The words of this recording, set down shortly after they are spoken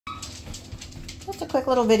Just a quick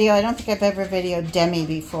little video. I don't think I've ever videoed Demi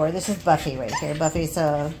before. This is Buffy right here. Buffy's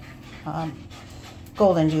a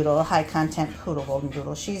golden doodle, a high content poodle golden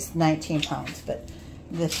doodle. She's 19 pounds, but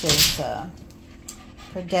this is,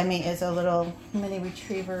 her Demi is a little mini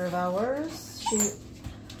retriever of ours. She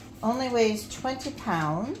only weighs 20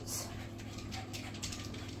 pounds.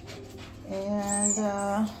 And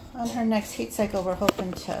on her next heat cycle, we're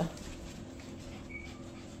hoping to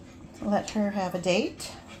let her have a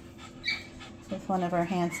date with one of our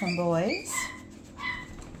handsome boys.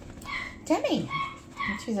 Demi!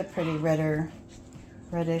 And she's a pretty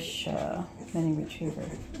reddish mini retriever.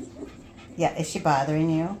 Yeah, is she bothering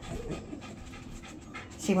you?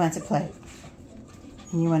 She wants to play.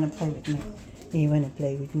 And you want to play with me? You want to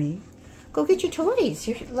play with me? Go get your toys.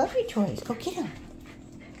 You love your toys. Go get them.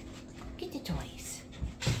 Get the toys.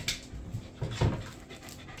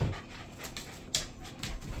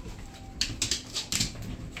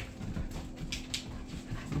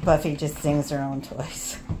 Buffy just sings her own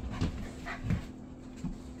toys.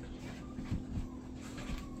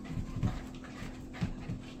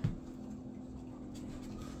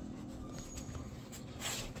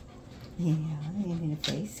 Yeah, you need a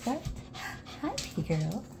face cut? Hi, pretty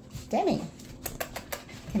girl. Demi,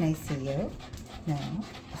 can I see you? No.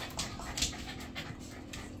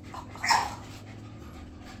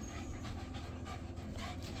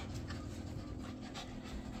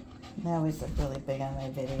 They always look really big on my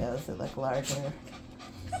videos. They look larger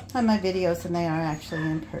on my videos than they are actually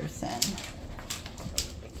in person.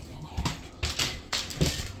 Get in here.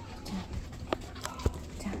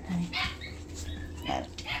 Down, honey.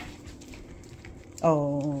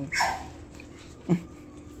 Oh.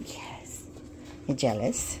 Yes. You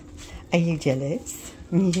jealous? Are you jealous?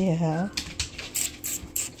 Yeah.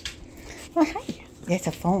 Well, hi. There's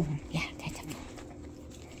a phone. Yeah, that's a phone.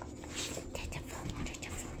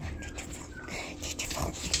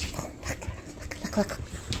 Look.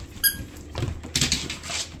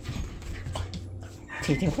 What's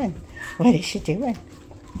she doing? What is she doing?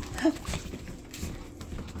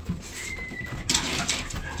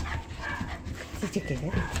 Did you get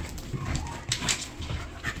it?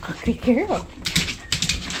 Good girl.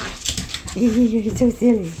 You're so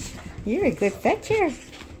silly. You're a good fetcher.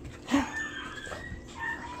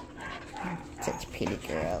 Such pretty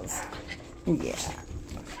girls. Yeah.